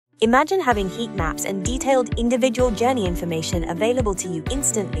Imagine having heat maps and detailed individual journey information available to you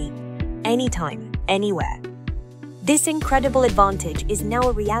instantly, anytime, anywhere. This incredible advantage is now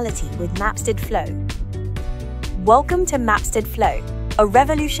a reality with Mapsted Flow. Welcome to Mapsted Flow, a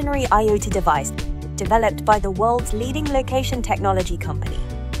revolutionary IoT device developed by the world's leading location technology company,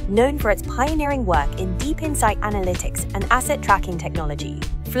 known for its pioneering work in deep insight analytics and asset tracking technology.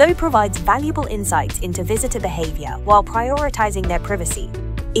 Flow provides valuable insights into visitor behavior while prioritizing their privacy.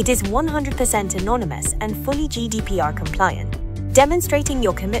 It is 100% anonymous and fully GDPR compliant, demonstrating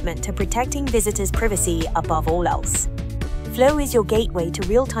your commitment to protecting visitors' privacy above all else. Flow is your gateway to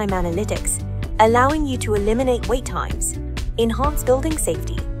real-time analytics, allowing you to eliminate wait times, enhance building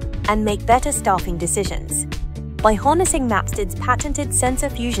safety, and make better staffing decisions. By harnessing Mapsted's patented sensor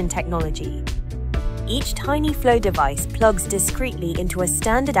fusion technology, each tiny Flow device plugs discreetly into a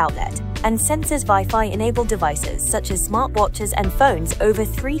standard outlet and senses Wi-Fi-enabled devices such as smartwatches and phones over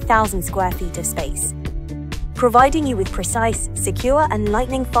 3,000 square feet of space, providing you with precise, secure, and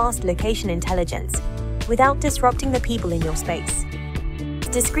lightning-fast location intelligence without disrupting the people in your space.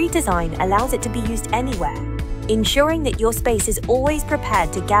 Discrete design allows it to be used anywhere, ensuring that your space is always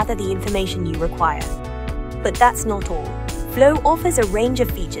prepared to gather the information you require. But that's not all. Flow offers a range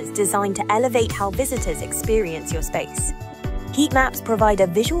of features designed to elevate how visitors experience your space. Heat maps provide a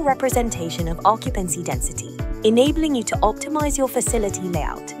visual representation of occupancy density, enabling you to optimize your facility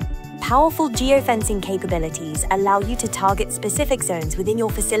layout. Powerful geofencing capabilities allow you to target specific zones within your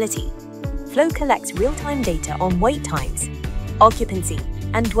facility. Flow collects real-time data on wait times, occupancy,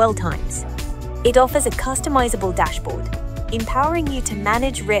 and dwell times. It offers a customizable dashboard, empowering you to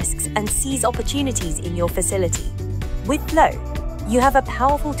manage risks and seize opportunities in your facility. With Flow, you have a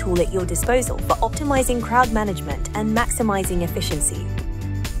powerful tool at your disposal for optimizing crowd management and maximizing efficiency.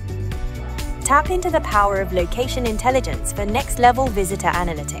 Tap into the power of location intelligence for next-level visitor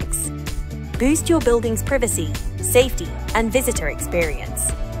analytics. Boost your building's privacy, safety, and visitor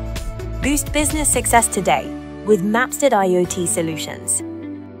experience. Boost business success today with Mapsted IoT solutions.